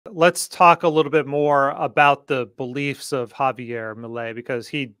let's talk a little bit more about the beliefs of Javier Milei, because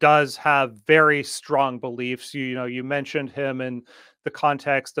he does have very strong beliefs. You mentioned him in the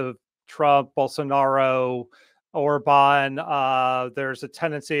context of Trump, Bolsonaro, Orban. There's a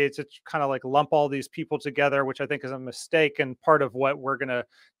tendency to kind of like lump all these people together, which I think is a mistake and part of what we're going to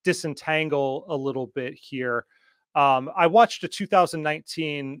disentangle a little bit here. I watched a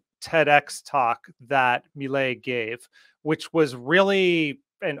 2019 TEDx talk that Milei gave, which was really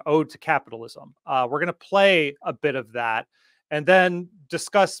an ode to capitalism. We're going to play a bit of that and then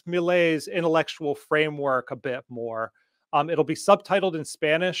discuss Milei's intellectual framework a bit more. It'll be subtitled in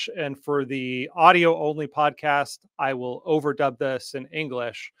Spanish, and for the audio-only podcast, I will overdub this in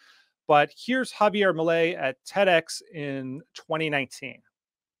English. But here's Javier Milei at TEDx in 2019.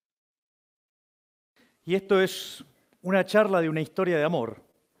 Y esto es una charla de una historia de amor.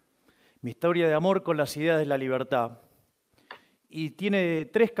 Mi historia de amor con las ideas de la libertad. Y tiene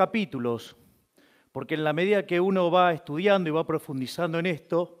 3 capítulos, porque en la medida que uno va estudiando y va profundizando en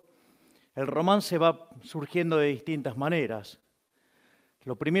esto, el romance va surgiendo de distintas maneras.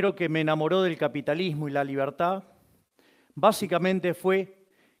 Lo primero que me enamoró del capitalismo y la libertad, básicamente fue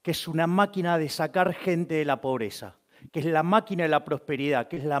que es una máquina de sacar gente de la pobreza, que es la máquina de la prosperidad,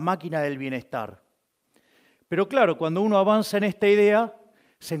 que es la máquina del bienestar. Pero claro, cuando uno avanza en esta idea,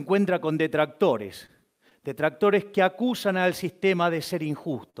 se encuentra con detractores que acusan al sistema de ser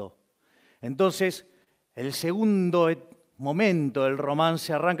injusto. Entonces, el segundo momento del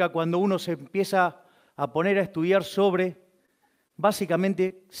romance arranca cuando uno se empieza a poner a estudiar sobre,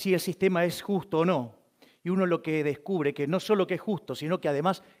 básicamente, si el sistema es justo o no. Y uno lo que descubre que no solo que es justo, sino que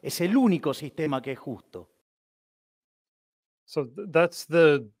además es el único sistema que es justo. So that's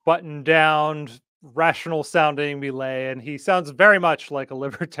the button-down, rational-sounding Milei, and he sounds very much like a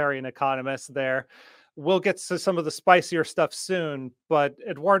libertarian economist there. We'll get to some of the spicier stuff soon, but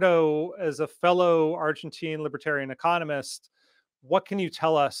Eduardo, as a fellow Argentine libertarian economist, what can you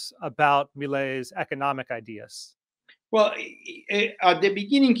tell us about Milei's economic ideas? Well, at the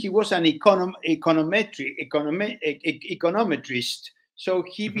beginning, he was an econometrist. So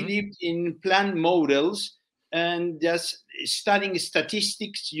he believed in planned models, and just studying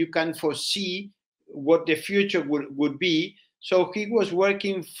statistics, you can foresee what the future would be. So he was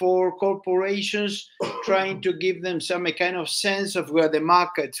working for corporations, trying to give them some kind of sense of where the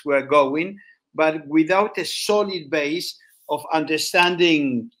markets were going, but without a solid base of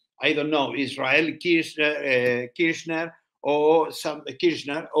understanding, I don't know, Israel Kirchner or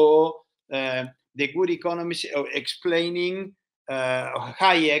the good economists explaining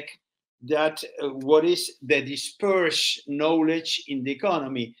Hayek that what is the dispersed knowledge in the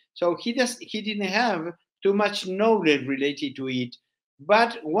economy. So he didn't have too much knowledge related to it.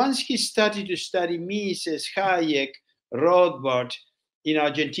 But once he started to study Mises, Hayek, Rothbard, in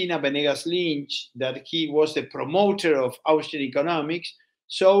Argentina, Venegas Lynch, that he was the promoter of Austrian economics,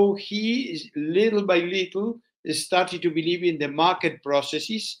 so he, little by little, started to believe in the market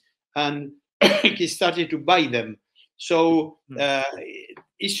processes, and he started to buy them. So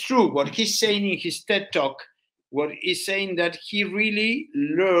it's true what he's saying in his TED Talk, what he's saying that he really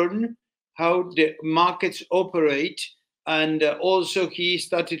learned how the markets operate, and also he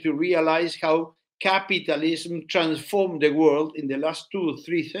started to realize how capitalism transformed the world in the last 2 or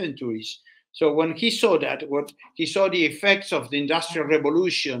 3 centuries. So when he saw that, he saw the effects of the Industrial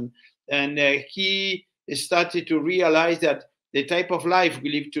Revolution, and he started to realize that the type of life we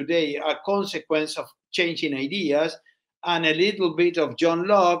live today are a consequence of changing ideas, and a little bit of John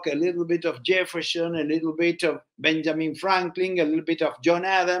Locke, a little bit of Jefferson, a little bit of Benjamin Franklin, a little bit of John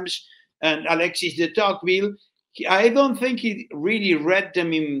Adams, and Alexis de Tocqueville. I don't think he really read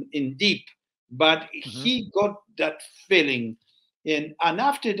them in deep, but he got that feeling. And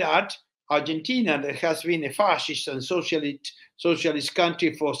after that, Argentina, that has been a fascist and socialist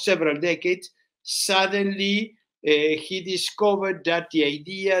country for several decades, suddenly he discovered that the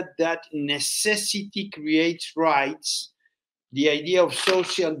idea that necessity creates rights, the idea of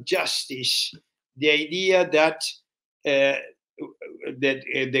social justice, the idea that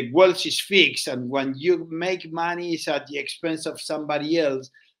the wealth is fixed, and when you make money it's at the expense of somebody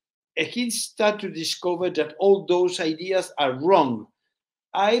else, he started to discover that all those ideas are wrong.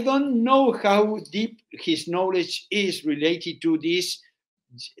 I don't know how deep his knowledge is related to these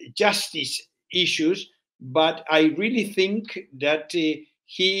justice issues, but I really think that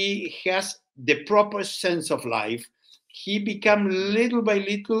he has the proper sense of life. He became little by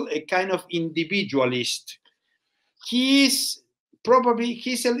little a kind of individualist. He's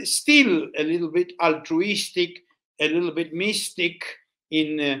still a little bit altruistic, a little bit mystic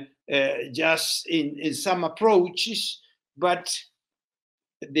in some approaches, but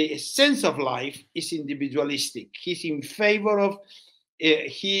the sense of life is individualistic. He's in favor of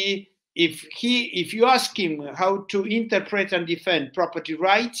if you ask him how to interpret and defend property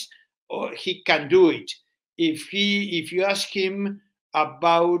rights, or he can do it. If you ask him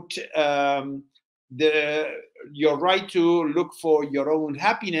about your right to look for your own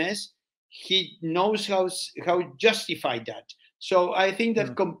happiness, he knows how justify that. So I think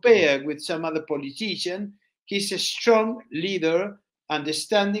that compared with some other politician, he's a strong leader,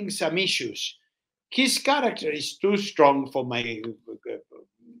 understanding some issues. His character is too strong for my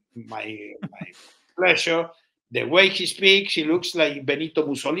pleasure. The way he speaks, he looks like Benito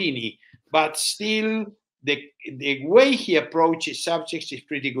Mussolini, but still the way he approaches subjects is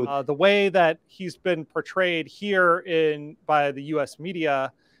pretty good. The way that he's been portrayed here by the U.S.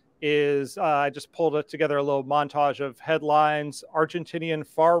 media is, I just pulled together a little montage of headlines. Argentinian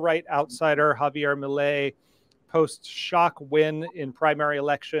far-right outsider Javier Milei posts shock win in primary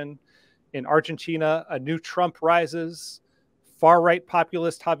election. In Argentina, a new Trump rises. Far-right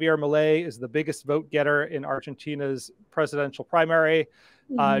populist Javier Milei is the biggest vote getter in Argentina's presidential primary.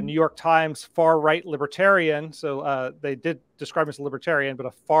 New York Times, far-right libertarian. So they did describe him as a libertarian, but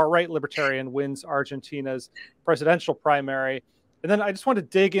a far-right libertarian wins Argentina's presidential primary. And then I just want to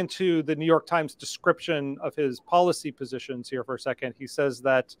dig into the New York Times description of his policy positions here for a second. He says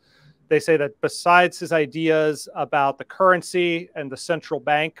that they say that besides his ideas about the currency and the central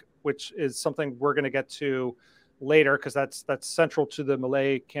bank, which is something we're going to get to later because that's central to the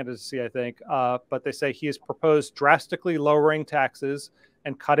Milei candidacy, I think. But they say he has proposed drastically lowering taxes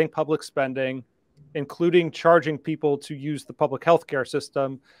and cutting public spending, including charging people to use the public healthcare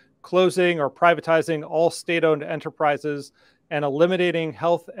system, closing or privatizing all state-owned enterprises, and eliminating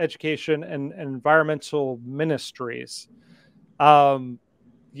health, education, and environmental ministries. That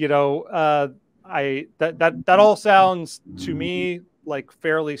all sounds to me like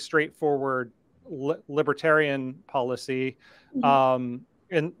fairly straightforward libertarian policy. And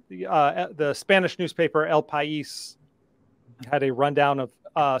the Spanish newspaper El País had a rundown of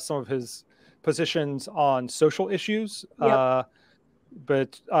some of his positions on social issues.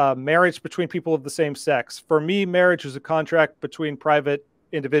 But marriage between people of the same sex. For me, marriage is a contract between private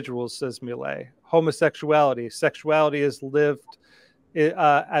individuals, says Milei. Homosexuality, sexuality is lived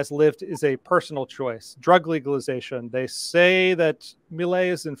is a personal choice. Drug legalization. They say that Milei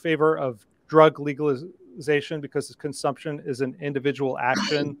is in favor of drug legalization because consumption is an individual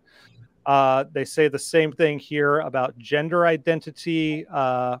action. They say the same thing here about gender identity.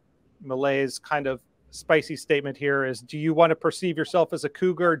 Milei's kind of spicy statement here is, do you want to perceive yourself as a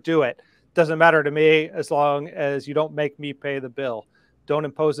cougar? Do it. Doesn't matter to me as long as you don't make me pay the bill. Don't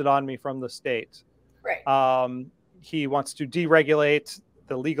impose it on me from the state. Right. He wants to deregulate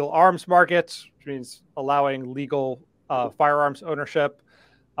the legal arms market, which means allowing legal firearms ownership.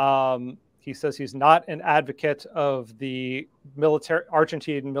 He says he's not an advocate of the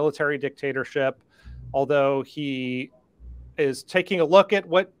Argentine military dictatorship, although he is taking a look at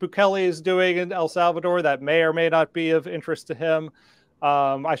what Bukele is doing in El Salvador that may or may not be of interest to him.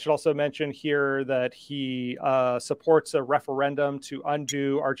 I should also mention here that he supports a referendum to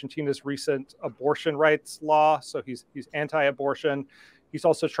undo Argentina's recent abortion rights law. So he's anti-abortion. He's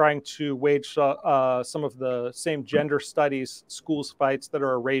also trying to wage some of the same gender studies schools fights that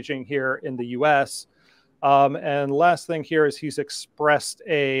are raging here in the U.S. And last thing here is he's expressed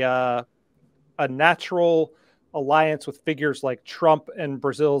a natural alliance with figures like Trump and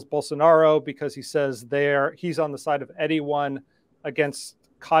Brazil's Bolsonaro because he says he's on the side of anyone against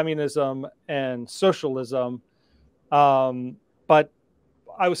communism and socialism. But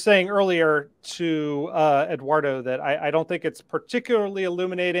I was saying earlier to Eduardo that I don't think it's particularly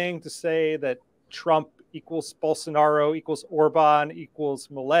illuminating to say that Trump equals Bolsonaro equals Orban equals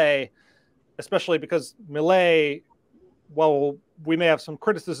Milei, especially because Milei, while we may have some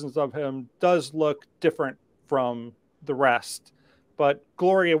criticisms of him, does look different from the rest. But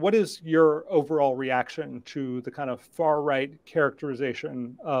Gloria, what is your overall reaction to the kind of far-right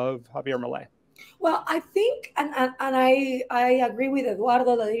characterization of Javier Milei? Well, I think, and I agree with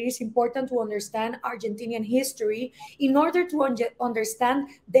Eduardo that it is important to understand Argentinian history in order to understand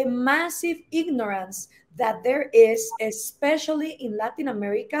the massive ignorance that there is, especially in Latin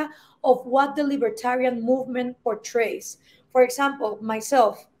America, of what the libertarian movement portrays. For example,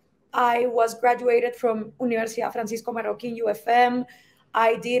 myself, I was graduated from Universidad Francisco Marroquín, UFM.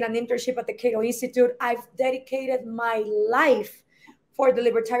 I did an internship at the Cato Institute. I've dedicated my life for the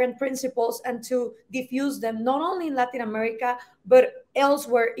libertarian principles and to diffuse them not only in Latin America, but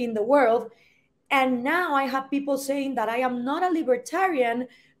elsewhere in the world. And now I have people saying that I am not a libertarian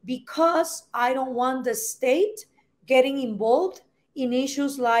because I don't want the state getting involved in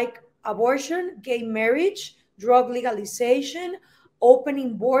issues like abortion, gay marriage, drug legalization,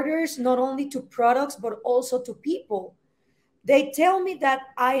 opening borders, not only to products, but also to people. They tell me that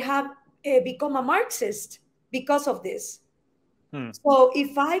I have become a Marxist because of this. So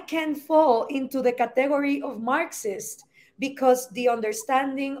if I can fall into the category of Marxist because the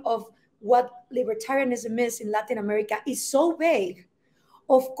understanding of what libertarianism is in Latin America is so vague,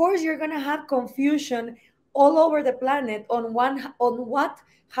 of course you're going to have confusion all over the planet on what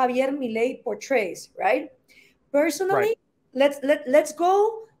Javier Milei portrays, right? Personally, let's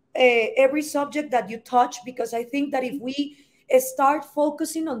go every subject that you touch, because I think that if we start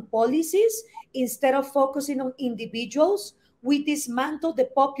focusing on policies instead of focusing on individuals, we dismantle the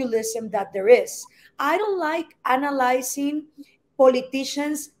populism that there is. I don't like analyzing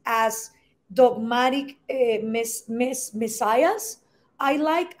politicians as dogmatic messiahs. I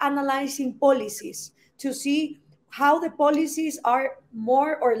like analyzing policies to see how the policies are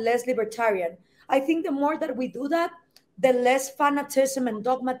more or less libertarian. I think the more that we do that, the less fanaticism and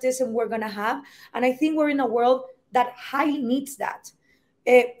dogmatism we're going to have. And I think we're in a world that highly needs that.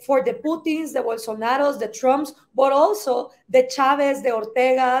 For the Putins, the Bolsonaros, the Trumps, but also the Chavez, the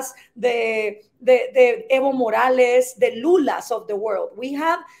Ortegas, the Evo Morales, the Lulas of the world. We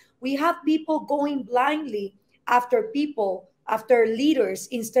have people going blindly after people, after leaders,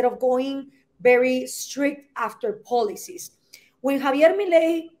 instead of going very strict after policies. When Javier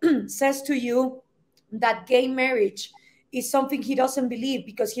Milei says to you that gay marriage is something he doesn't believe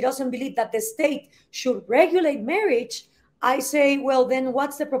because he doesn't believe that the state should regulate marriage, I say, well, then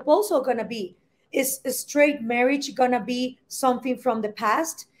what's the proposal going to be? Is a straight marriage going to be something from the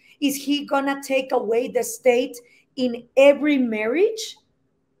past? Is he going to take away the state in every marriage?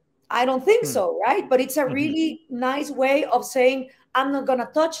 I don't think so, right? But it's a really nice way of saying, I'm not going to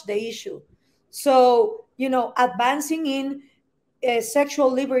touch the issue. So, advancing in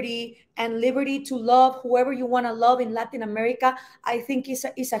sexual liberty and liberty to love whoever you want to love in Latin America, I think is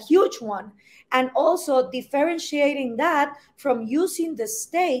a huge one. And also differentiating that from using the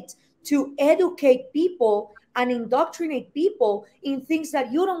state to educate people and indoctrinate people in things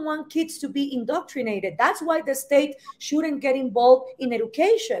that you don't want kids to be indoctrinated. That's why the state shouldn't get involved in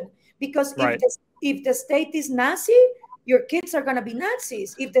education. Because if the state is Nazi, your kids are going to be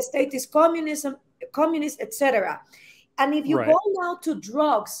Nazis. If the state is communist, etc. And if you go now to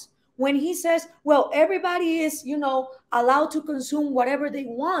drugs, when he says, well, everybody is, allowed to consume whatever they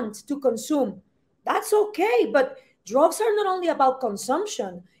want to consume, that's okay. But drugs are not only about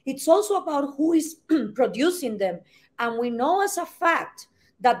consumption. It's also about who is producing them. And we know as a fact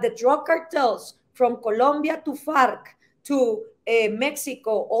that the drug cartels from Colombia to FARC to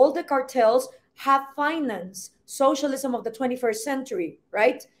Mexico, all the cartels have financed socialism of the 21st century,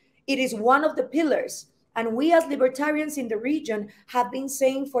 right? It is one of the pillars. And we as libertarians in the region have been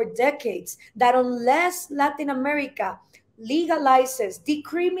saying for decades that unless Latin America legalizes,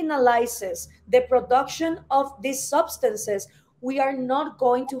 decriminalizes the production of these substances, we are not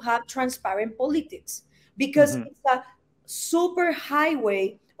going to have transparent politics, because it's a super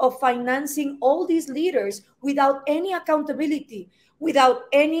highway of financing all these leaders without any accountability, without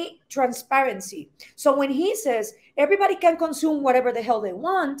any transparency. So when he says everybody can consume whatever the hell they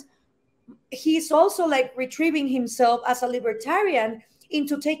want, he's also like retrieving himself as a libertarian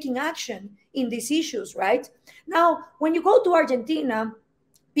into taking action in these issues, right? Now, when you go to Argentina,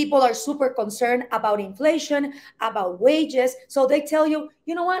 people are super concerned about inflation, about wages. So they tell you,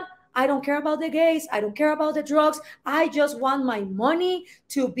 you know what? I don't care about the gays. I don't care about the drugs. I just want my money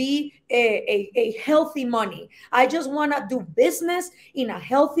to be a healthy money. I just want to do business in a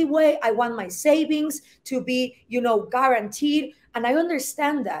healthy way. I want my savings to be, guaranteed. And I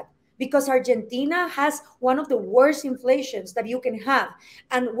understand that, because Argentina has one of the worst inflations that you can have.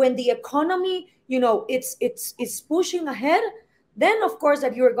 And when the economy, it's pushing ahead, then of course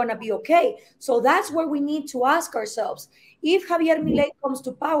that you're going to be okay. So that's where we need to ask ourselves, if Javier Milei comes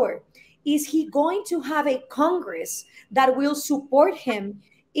to power, is he going to have a Congress that will support him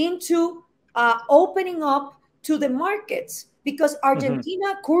into opening up to the markets? Because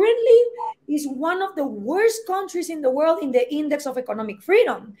Argentina currently is one of the worst countries in the world in the index of economic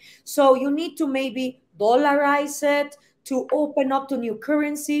freedom. So you need to maybe dollarize it, to open up to new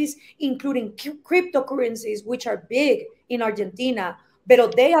currencies, including cryptocurrencies, which are big in Argentina,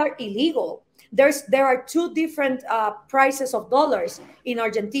 but they are illegal. There are two different prices of dollars in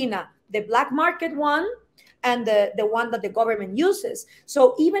Argentina, the black market one and the one that the government uses.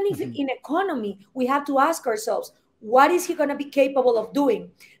 So even if in economy, we have to ask ourselves, what is he going to be capable of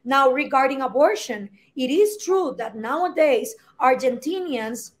doing? Now, regarding abortion, it is true that nowadays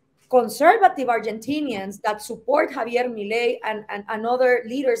Argentinians conservative Argentinians that support Javier Milei and other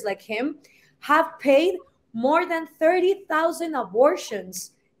leaders like him have paid more than 30,000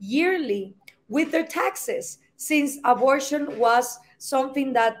 abortions yearly with their taxes, since abortion was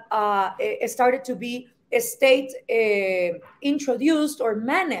something that started to be a state introduced or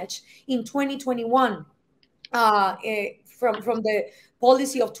managed in 2021 from the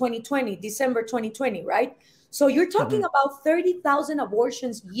policy of 2020, December 2020, right? So you're talking about 30,000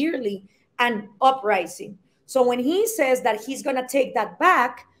 abortions yearly and uprising. So when he says that he's going to take that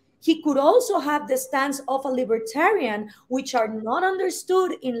back, he could also have the stance of a libertarian, which are not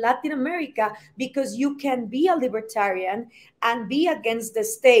understood in Latin America, because you can be a libertarian and be against the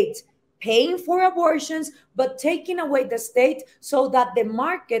state paying for abortions, but taking away the state so that the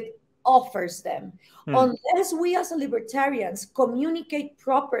market offers them. Unless we as libertarians communicate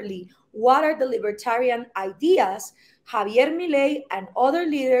properly what are the libertarian ideas, Javier Milei and other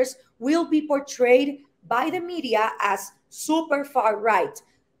leaders will be portrayed by the media as super far right.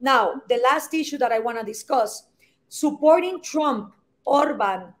 Now, the last issue that I want to discuss, supporting Trump,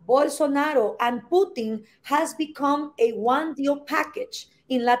 Orban, Bolsonaro, and Putin has become a one deal package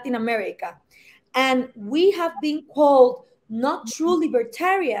in Latin America. And we have been called not true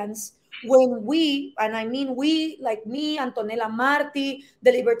libertarians when we, and I mean we, like me, Antonella Marti,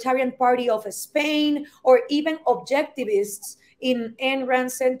 the Libertarian Party of Spain, or even objectivists in Ayn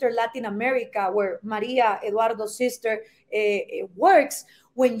Rand Center Latin America, where Maria, Eduardo's sister, works,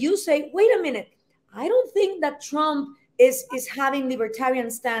 when you say, wait a minute, I don't think that Trump is having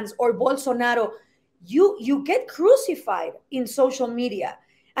libertarian stance, or Bolsonaro, you get crucified in social media.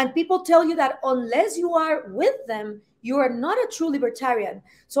 And people tell you that unless you are with them, you are not a true libertarian.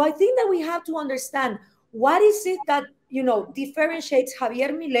 So I think that we have to understand what is it that, differentiates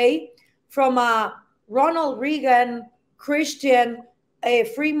Javier Milei from a Ronald Reagan, Christian, a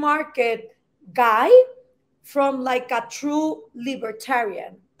free market guy, from like a true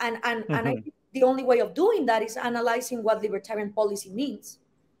libertarian. And I think the only way of doing that is analyzing what libertarian policy means.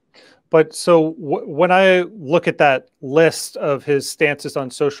 But so when I look at that list of his stances on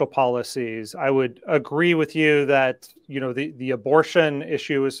social policies, I would agree with you that, the abortion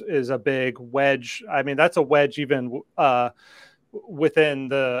issue is a big wedge. I mean, that's a wedge even within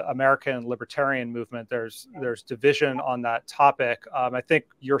the American libertarian movement. There's division on that topic. I think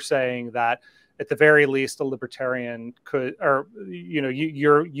you're saying that at the very least, a libertarian could, or,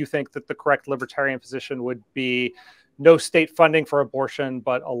 you think that the correct libertarian position would be no state funding for abortion,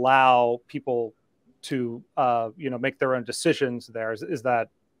 but allow people to, make their own decisions there. Is that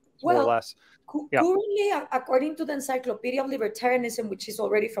more or less? Currently, according to the Encyclopedia of Libertarianism, which is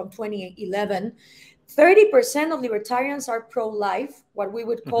already from 2011, 30% of libertarians are pro-life, what we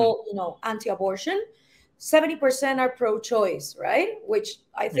would call, anti-abortion. 70% are pro-choice, right? Which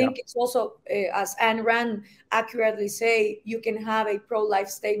I think it's also, as Ayn Rand accurately say, you can have a pro-life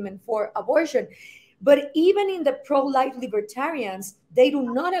statement for abortion. But even in the pro-life libertarians, they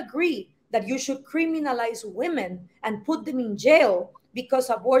do not agree that you should criminalize women and put them in jail because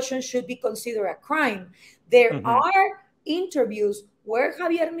abortion should be considered a crime. There are interviews where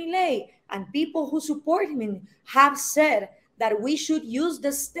Javier Milei and people who support him have said that we should use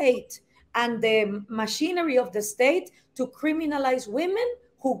the state and the machinery of the state to criminalize women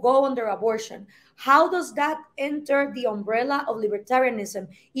who go under abortion. How does that enter the umbrella of libertarianism?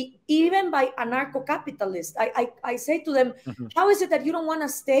 Even by anarcho-capitalists, I say to them, how is it that you don't want a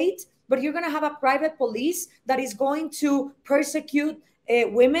state, but you're going to have a private police that is going to persecute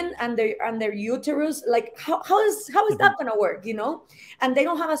women and their uterus? Like, how is that going to work, And they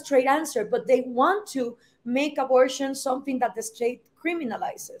don't have a straight answer, but they want to make abortion something that the state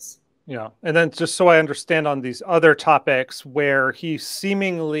criminalizes. Yeah. And then just so I understand on these other topics where he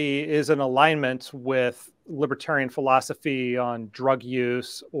seemingly is in alignment with libertarian philosophy on drug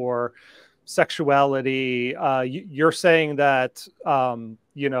use or sexuality, you're saying that,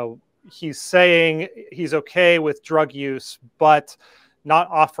 he's saying he's okay with drug use, but not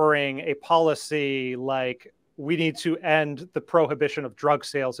offering a policy like we need to end the prohibition of drug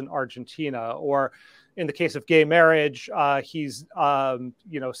sales in Argentina, or in the case of gay marriage, he's,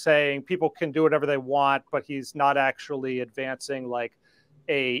 saying people can do whatever they want, but he's not actually advancing like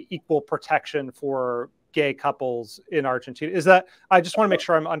a equal protection for gay couples in Argentina. Is that, I just want to make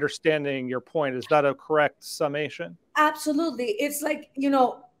sure I'm understanding your point. Is that a correct summation? Absolutely. It's like,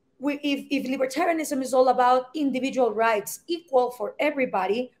 if libertarianism is all about individual rights, equal for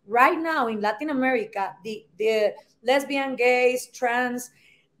everybody, right now in Latin America, the lesbian, gays, trans,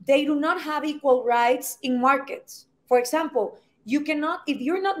 they do not have equal rights in markets. For example, You cannot, if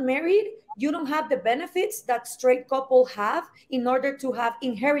you're not married, you don't have the benefits that straight couple have in order to have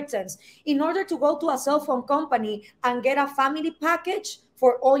inheritance. In order to go to a cell phone company and get a family package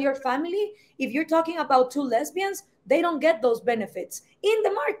for all your family, if you're talking about two lesbians, they don't get those benefits in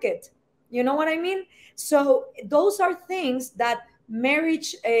the market. You know what I mean? So those are things that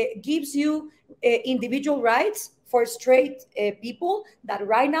marriage gives you individual rights for straight people that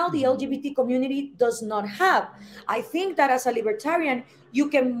right now the LGBT community does not have. I think that as a libertarian, you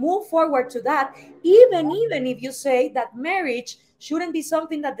can move forward to that, even if you say that marriage shouldn't be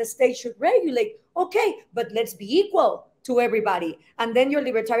something that the state should regulate. Okay, but let's be equal to everybody. And then your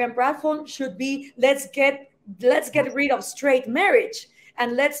libertarian platform should be let's get rid of straight marriage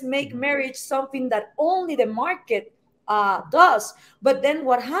and let's make marriage something that only the market does. But then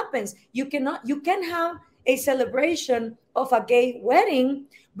what happens? You can have a celebration of a gay wedding,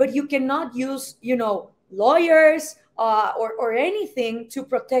 but you cannot use, lawyers or anything to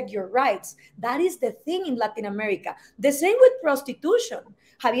protect your rights. That is the thing in Latin America. The same with prostitution.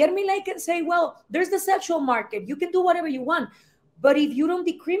 Javier Milei can say, well, there's the sexual market. You can do whatever you want. But if you don't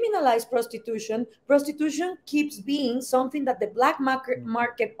decriminalize prostitution, prostitution keeps being something that the black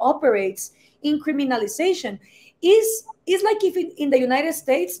market operates in criminalization. Is like if in the United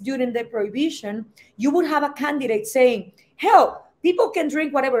States during the prohibition, you would have a candidate saying, hell, people can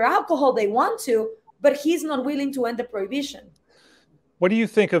drink whatever alcohol they want to, but he's not willing to end the prohibition. What do you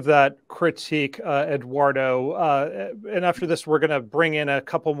think of that critique, Eduardo? And after this, we're going to bring in a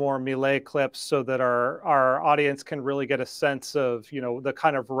couple more Milei clips so that our audience can really get a sense of, the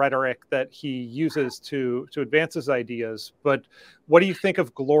kind of rhetoric that he uses to advance his ideas. But what do you think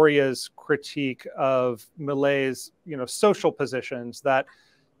of Gloria's critique of Milei's, social positions, that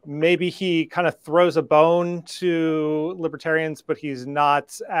maybe he kind of throws a bone to libertarians, but he's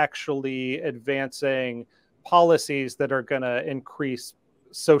not actually advancing policies that are going to increase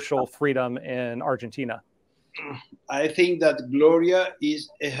social freedom in Argentina? I think that Gloria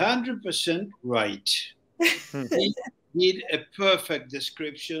is 100% right. He did a perfect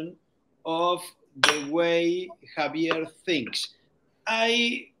description of the way Javier thinks.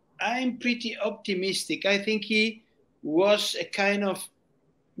 I'm pretty optimistic. I think he was a kind of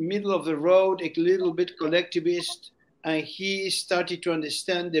middle of the road, a little bit collectivist, and he started to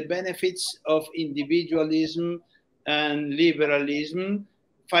understand the benefits of individualism and liberalism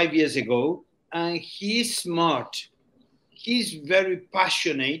 5 years ago. And he's smart. He's very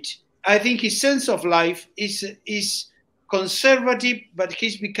passionate. I think his sense of life is conservative, but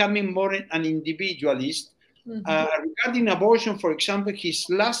he's becoming more an individualist. Regarding abortion, for example, his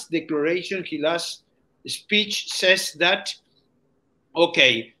last declaration, his last speech says that,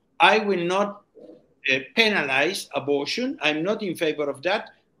 okay, I will not penalize abortion. I'm not in favor of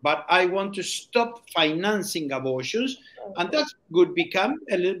that, but I want to stop financing abortions. And that would become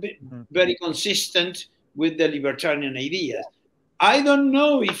a little bit very consistent with the libertarian ideas. I don't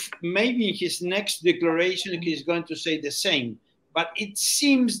know if maybe in his next declaration he's going to say the same, but it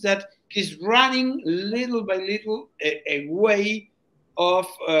seems that he's running little by little away of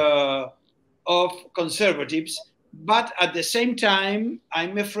conservatives. But at the same time,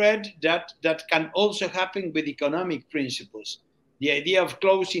 I'm afraid that that can also happen with economic principles. The idea of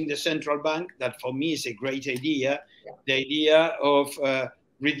closing the central bank, that for me is a great idea. The idea of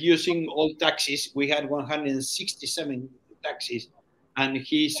reducing all taxes. We had 167 taxes, and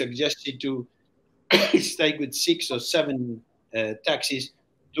he suggested to stay with 6 or 7 taxes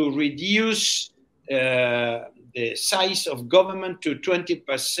to reduce the size of government to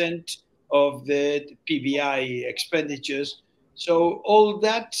 20% of the PBI expenditures. So all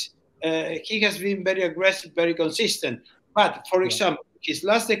that, he has been very aggressive, very consistent. But for example, his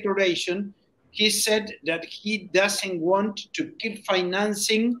last declaration, he said that he doesn't want to keep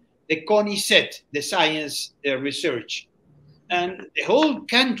financing the CONICET, the science research. And the whole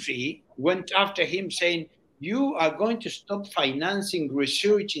country went after him saying, you are going to stop financing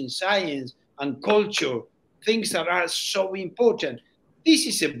research in science and culture, things that are so important. This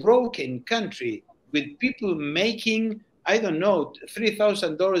is a broken country with people making, I don't know,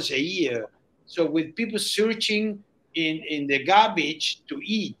 $3,000 a year. So with people searching in the garbage to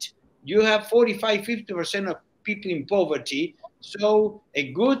eat, you have 45-50% of people in poverty. So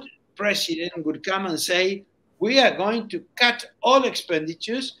a good president would come and say, we are going to cut all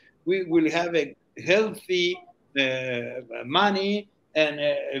expenditures. We will have a healthy money and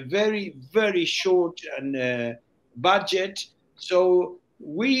a very, very short budget. So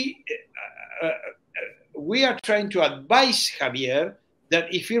we are trying to advise Javier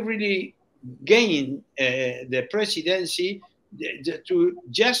that if he really gain the presidency,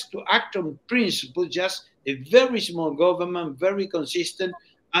 to act on principle, just a very small government, very consistent,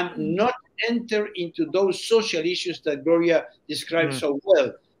 and not enter into those social issues that Gloria described so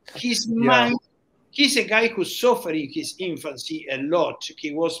well. His mind, he's a guy who suffered in his infancy a lot.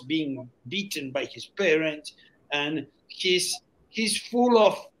 He was being beaten by his parents, and he's full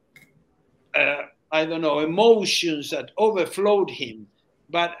of I don't know, emotions that overflowed him.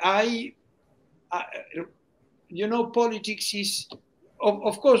 But you know, politics is,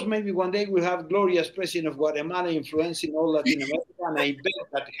 of course, maybe one day we'll have Gloria as president of Guatemala influencing all Latin America, and I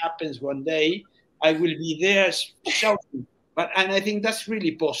bet that happens one day. I will be there shouting. And I think that's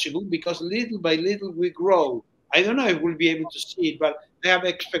really possible, because little by little we grow. I don't know if we'll be able to see it, but I have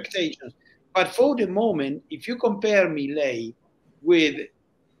expectations. But for the moment, if you compare Milei with,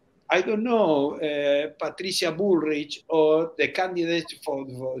 I don't know, Patricia Bullrich or the candidate for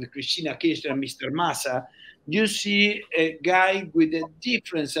Cristina Kirchner, Mr. Massa, you see a guy with a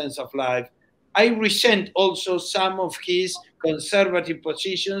different sense of life. I resent also some of his conservative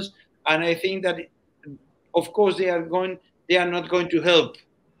positions, and I think that, of course, they are not going to help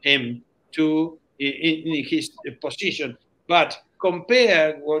him in his position. But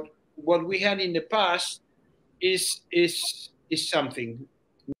compare what we had in the past is something.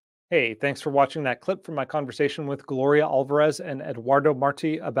 Hey, thanks for watching that clip from my conversation with Gloria Álvarez and Eduardo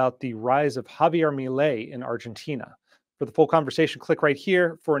Marty about the rise of Javier Milei in Argentina. For the full conversation, click right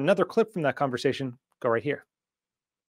here. For another clip from that conversation, go right here.